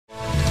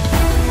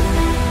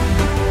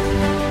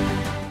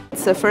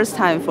it's the first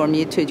time for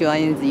me to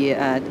join the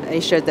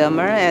Asia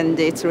Derma, and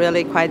it's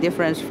really quite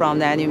different from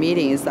the annual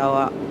meetings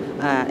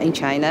in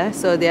China.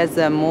 So there's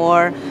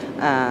more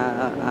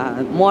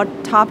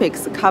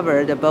topics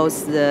covered,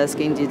 both the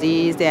skin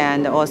disease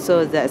and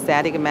also the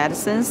aesthetic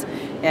medicines.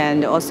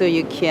 And also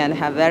you can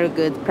have very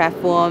good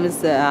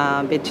platforms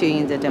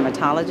between the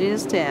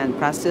dermatologist and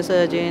plastic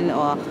surgeon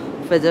or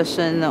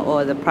physician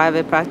or the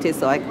private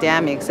practice or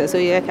academics. So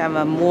you have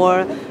a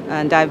more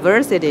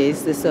diversity.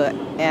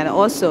 And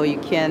also you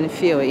can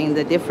feel in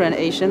the different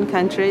Asian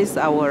countries,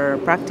 our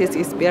practice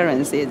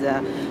experience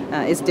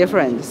is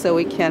different. So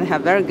we can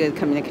have very good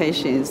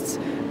communications,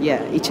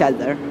 each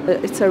other.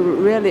 It's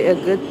really a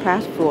good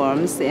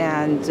platforms,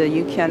 and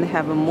you can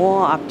have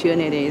more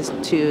opportunities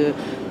to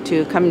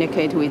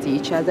communicate with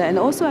each other. And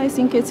also I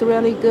think it's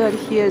really good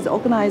here. It's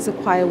organized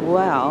quite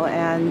well,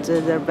 and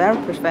they're very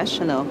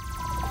professional.